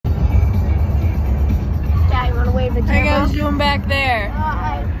the camera. How you guys doing back there?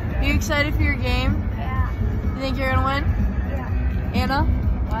 Hi. You excited for your game? Yeah. You think you're gonna win? Yeah. Anna?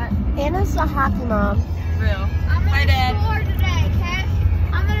 What? Anna's the hockey mom. Real. I'm My dad. gonna score today, okay?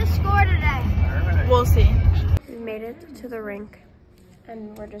 I'm gonna score today. We'll see. We made it to the rink,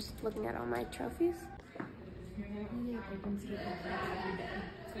 and we're just looking at all my trophies.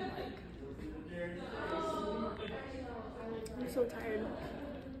 I'm so tired.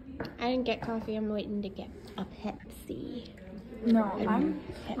 I didn't get coffee. I'm waiting to get a Pepsi. No,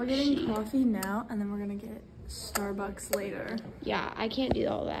 we're getting coffee now, and then we're gonna get Starbucks later. Yeah, I can't do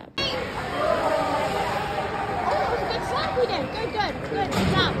all that. Oh, good slap we did. Good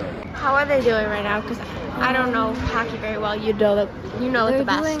job. How are they doing right now? Because I don't know hockey very well. You know it the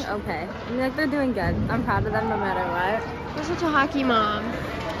best. They're doing okay. I mean, like, they're doing good. I'm proud of them no matter what. You're such a hockey mom.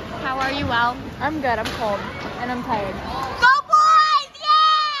 How are you? Well? I'm good. I'm cold. And I'm tired. Go boys!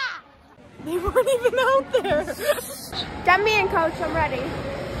 Yeah! They weren't even out there. Get me in, coach. I'm ready.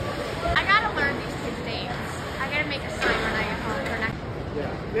 I gotta learn these kids' names. I gotta make a sign when I get home for next.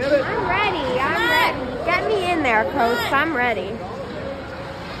 I'm ready. I'm ready. Get me in there, coach. I'm ready.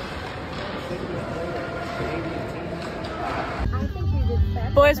 I think we did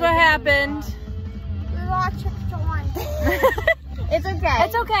best. Boys, what happened? We lost 6-1. It's okay.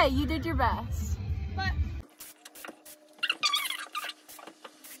 It's okay. You did your best. But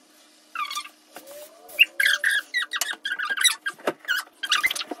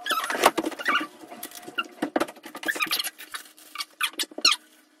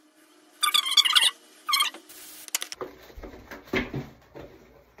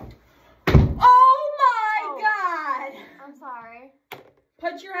I'm sorry.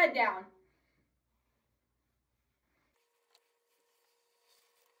 Put your head down.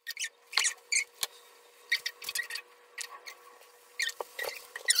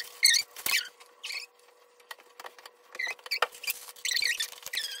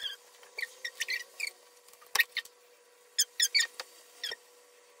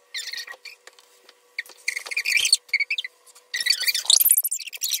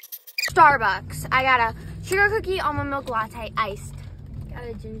 Starbucks. I got a sugar cookie almond milk latte iced. Got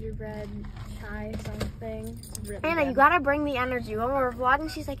a gingerbread chai something. Really Anna, good. you gotta bring the energy. When we're vlogging,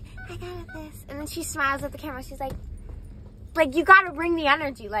 she's like, I got this. And then she smiles at the camera. She's like, you gotta bring the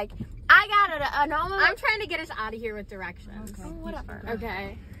energy. Like, I got an almond milk. I'm trying to get us out of here with directions. Oh, whatever.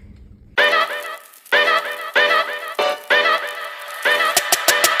 Okay.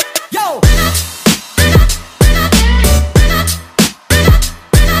 Yo!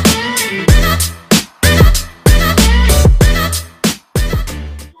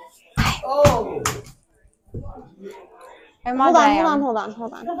 Oh!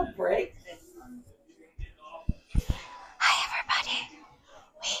 Hold on. Break? Hi, everybody.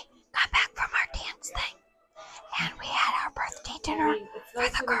 We got back from our dance thing. And we had our birthday dinner for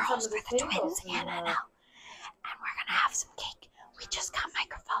the girls, for the twins, Anna and Elle. And we're gonna have some cake. We just got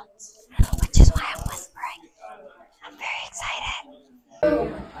microphones, which is why I'm whispering. I'm very excited.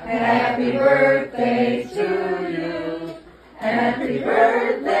 Happy birthday to you. Happy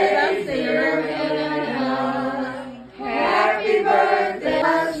birthday, dear Anna. Happy birthday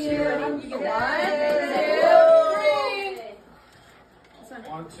to you.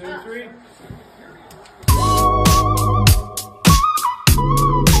 1, 2, 3. 1, 2, 3.